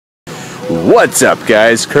What's up,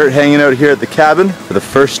 guys? Kurt hanging out here at the cabin for the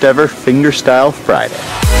first ever Fingerstyle Friday.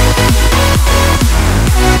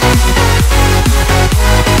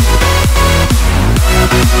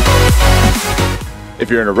 If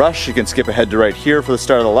you're in a rush, you can skip ahead to right here for the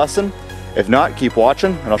start of the lesson. If not, keep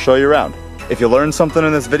watching and I'll show you around. If you learned something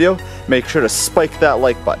in this video, make sure to spike that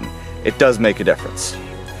like button. It does make a difference.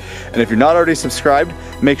 And if you're not already subscribed,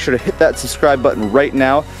 make sure to hit that subscribe button right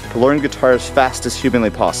now to learn guitar as fast as humanly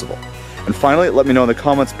possible. And finally, let me know in the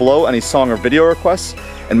comments below any song or video requests,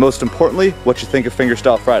 and most importantly, what you think of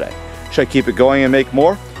Fingerstyle Friday. Should I keep it going and make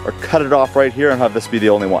more, or cut it off right here and have this be the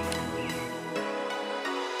only one?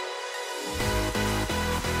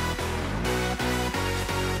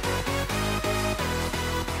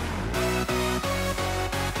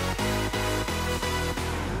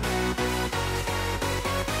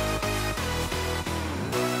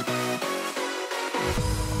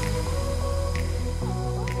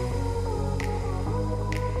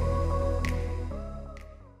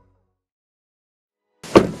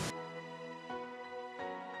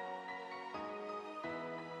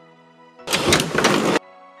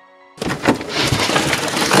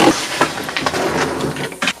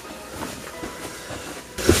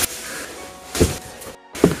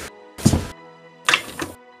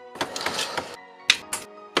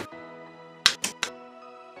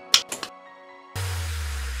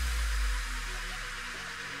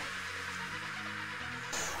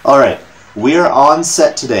 Alright, we are on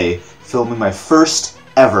set today filming my first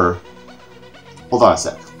ever... Hold on a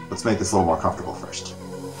sec. Let's make this a little more comfortable first.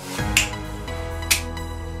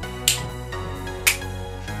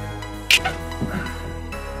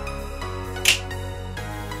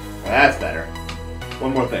 That's better.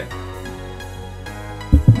 One more thing.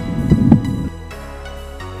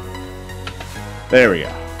 There we go.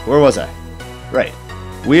 Where was I? Right.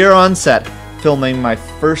 We are on set filming my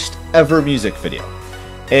first ever music video.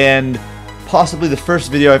 And possibly the first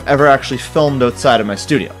video I've ever actually filmed outside of my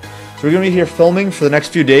studio. So we're going to be here filming for the next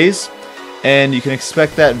few days, and you can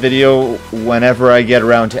expect that video whenever I get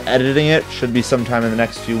around to editing it. Should be sometime in the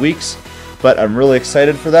next few weeks, but I'm really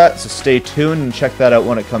excited for that, so stay tuned and check that out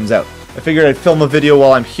when it comes out. I figured I'd film a video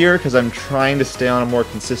while I'm here because I'm trying to stay on a more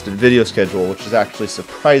consistent video schedule, which is actually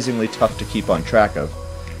surprisingly tough to keep on track of.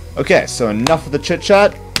 Okay, so enough of the chit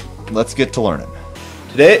chat, let's get to learning.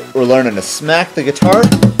 Today, we're learning to smack the guitar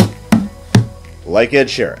like Ed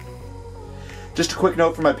Sheeran. Just a quick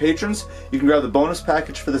note for my patrons, you can grab the bonus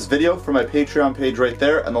package for this video from my Patreon page right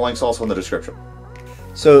there, and the link's also in the description.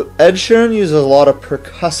 So, Ed Sheeran uses a lot of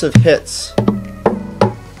percussive hits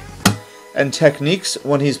and techniques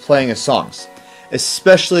when he's playing his songs,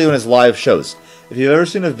 especially in his live shows. If you've ever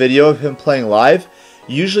seen a video of him playing live,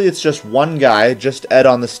 usually it's just one guy, just Ed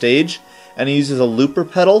on the stage, and he uses a looper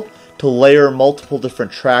pedal to layer multiple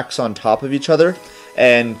different tracks on top of each other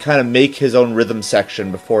and kind of make his own rhythm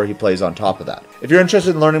section before he plays on top of that. If you're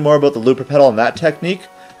interested in learning more about the looper pedal and that technique,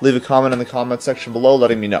 leave a comment in the comment section below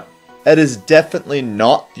letting me know. Ed is definitely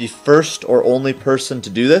not the first or only person to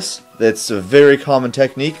do this. It's a very common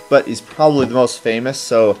technique, but he's probably the most famous,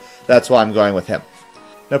 so that's why I'm going with him.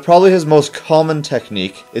 Now, probably his most common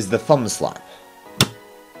technique is the thumb slap.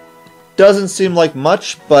 Doesn't seem like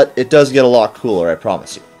much, but it does get a lot cooler, I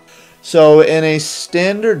promise you. So in a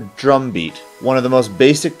standard drum beat, one of the most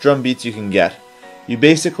basic drum beats you can get, you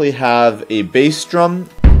basically have a bass drum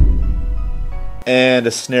and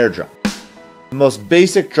a snare drum. The most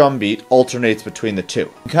basic drum beat alternates between the two.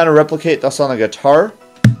 You can kind of replicate this on the guitar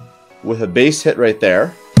with a bass hit right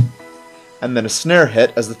there, and then a snare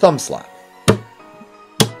hit as the thumb slap.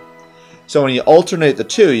 So when you alternate the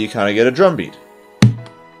two, you kind of get a drum beat.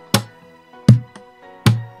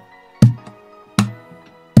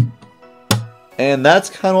 And that's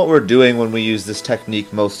kind of what we're doing when we use this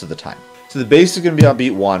technique most of the time. So the bass is going to be on beat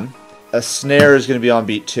 1, a snare is going to be on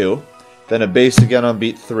beat 2, then a bass again on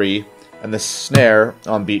beat 3, and the snare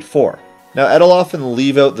on beat 4. Now Ed will often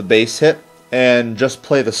leave out the bass hit and just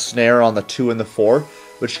play the snare on the 2 and the 4,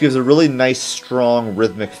 which gives a really nice strong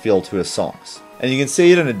rhythmic feel to his songs. And you can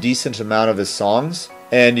see it in a decent amount of his songs,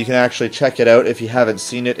 and you can actually check it out if you haven't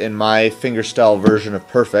seen it in my fingerstyle version of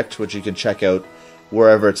Perfect, which you can check out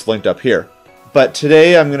wherever it's linked up here. But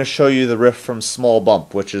today I'm going to show you the riff from Small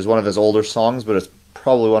Bump, which is one of his older songs, but it's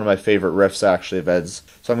probably one of my favorite riffs actually of Ed's.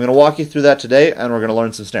 So I'm going to walk you through that today, and we're going to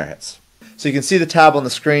learn some snare hits. So you can see the tab on the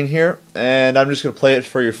screen here, and I'm just going to play it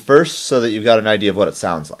for you first so that you've got an idea of what it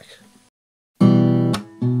sounds like.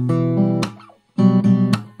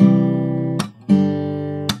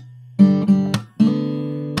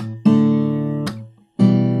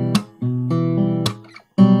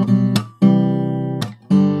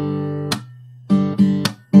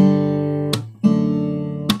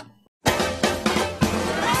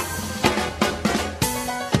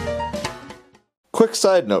 Quick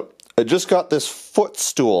side note, I just got this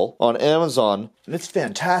footstool on Amazon, and it's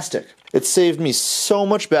fantastic. It saved me so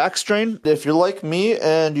much back strain. If you're like me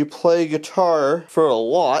and you play guitar for a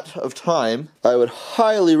lot of time, I would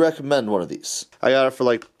highly recommend one of these. I got it for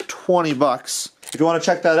like 20 bucks. If you want to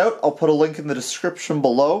check that out, I'll put a link in the description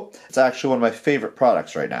below. It's actually one of my favorite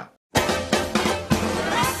products right now.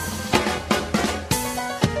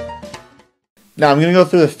 Now I'm going to go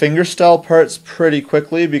through the fingerstyle parts pretty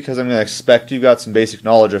quickly because I'm going to expect you've got some basic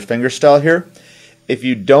knowledge of fingerstyle here. If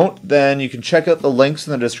you don't, then you can check out the links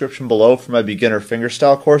in the description below for my beginner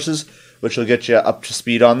fingerstyle courses, which will get you up to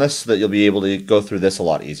speed on this so that you'll be able to go through this a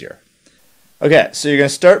lot easier. Okay, so you're going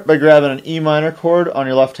to start by grabbing an E minor chord on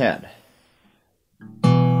your left hand.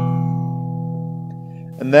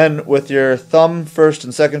 And then with your thumb, first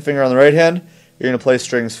and second finger on the right hand, you're going to play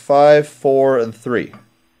strings 5, 4, and 3.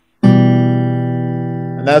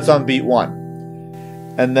 And that's on beat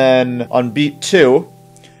 1. And then on beat 2,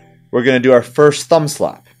 we're going to do our first thumb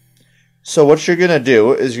slap. So what you're going to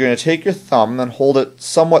do is you're going to take your thumb and hold it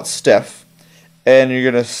somewhat stiff, and you're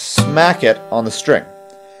going to smack it on the string.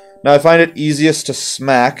 Now I find it easiest to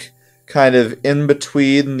smack kind of in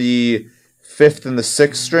between the 5th and the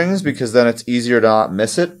 6th strings because then it's easier to not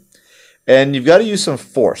miss it. And you've got to use some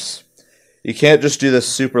force. You can't just do this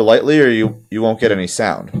super lightly or you won't get any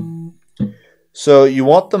sound. So you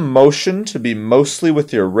want the motion to be mostly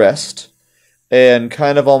with your wrist and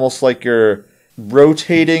kind of almost like you're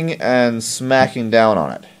rotating and smacking down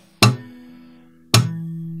on it.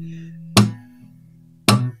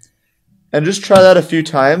 And just try that a few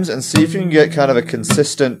times and see if you can get kind of a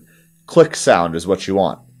consistent click sound is what you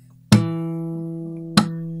want.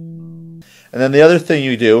 And then the other thing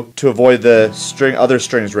you do to avoid the other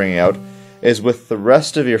strings ringing out is with the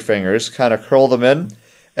rest of your fingers, kind of curl them in.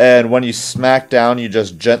 And when you smack down, you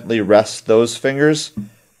just gently rest those fingers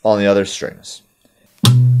on the other strings.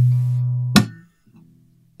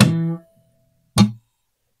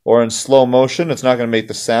 Or in slow motion, it's not going to make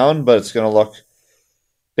the sound, but it's going to look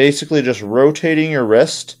basically just rotating your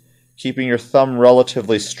wrist, keeping your thumb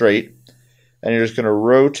relatively straight, and you're just going to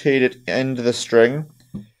rotate it into the string.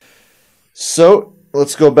 So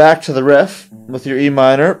let's go back to the riff with your E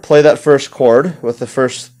minor. Play that first chord with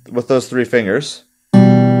those 3 fingers.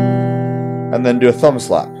 And then do a thumb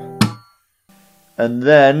slap. And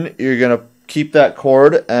then you're going to keep that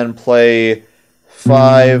chord and play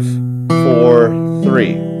 5, 4,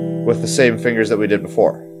 3 with the same fingers that we did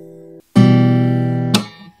before.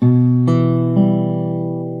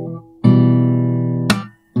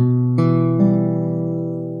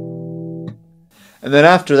 And then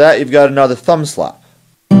after that, you've got another thumb slap.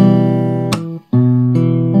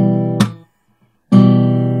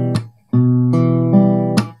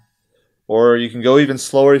 Or you can go even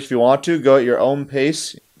slower if you want to. Go at your own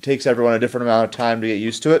pace. It takes everyone a different amount of time to get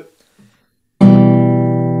used to it.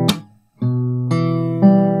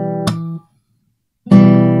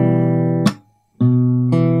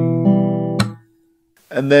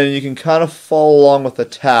 And then you can kind of follow along with the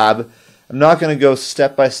tab. I'm not going to go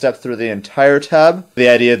step by step through the entire tab. The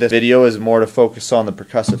idea of this video is more to focus on the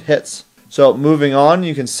percussive hits. So moving on,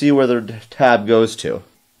 you can see where the tab goes to.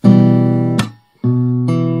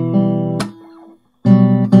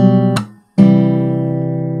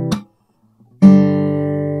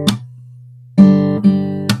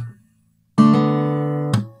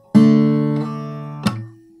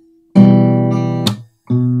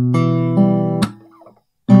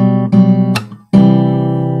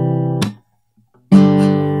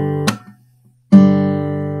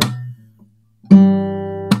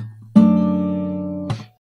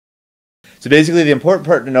 So basically the important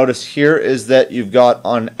part to notice here is that you've got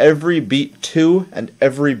on every beat 2 and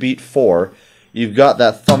every beat 4, you've got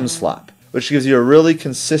that thumb slap, which gives you a really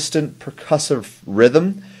consistent percussive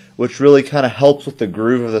rhythm, which really kind of helps with the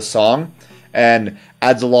groove of the song and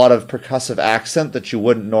adds a lot of percussive accent that you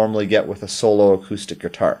wouldn't normally get with a solo acoustic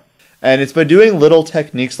guitar. And it's by doing little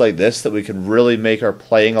techniques like this that we can really make our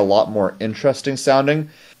playing a lot more interesting sounding.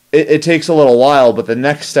 It takes a little while, but the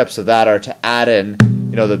next steps of that are to add in,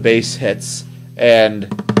 the bass hits and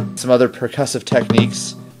some other percussive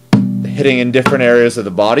techniques hitting in different areas of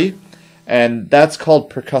the body. And that's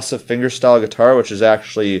called percussive fingerstyle guitar, which is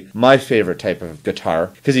actually my favorite type of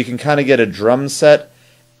guitar because you can kind of get a drum set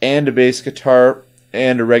and a bass guitar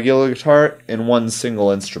and a regular guitar in one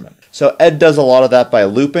single instrument. So Ed does a lot of that by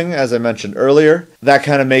looping, as I mentioned earlier. That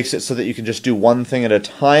kind of makes it so that you can just do one thing at a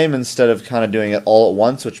time instead of kind of doing it all at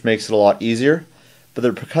once, which makes it a lot easier. But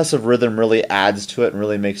the percussive rhythm really adds to it and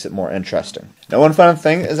really makes it more interesting. Now one final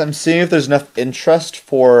thing is I'm seeing if there's enough interest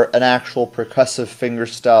for an actual percussive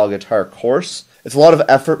fingerstyle guitar course. It's a lot of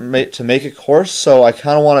effort to make a course, so I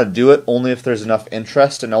kind of want to do it only if there's enough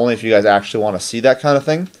interest and only if you guys actually want to see that kind of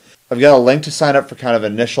thing. I've got a link to sign up for kind of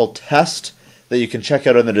initial test that you can check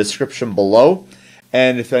out in the description below.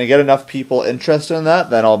 And if I get enough people interested in that,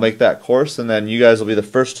 then I'll make that course, and then you guys will be the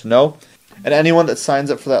first to know. And anyone that signs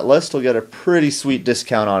up for that list will get a pretty sweet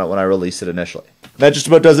discount on it when I release it initially. That just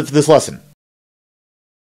about does it for this lesson.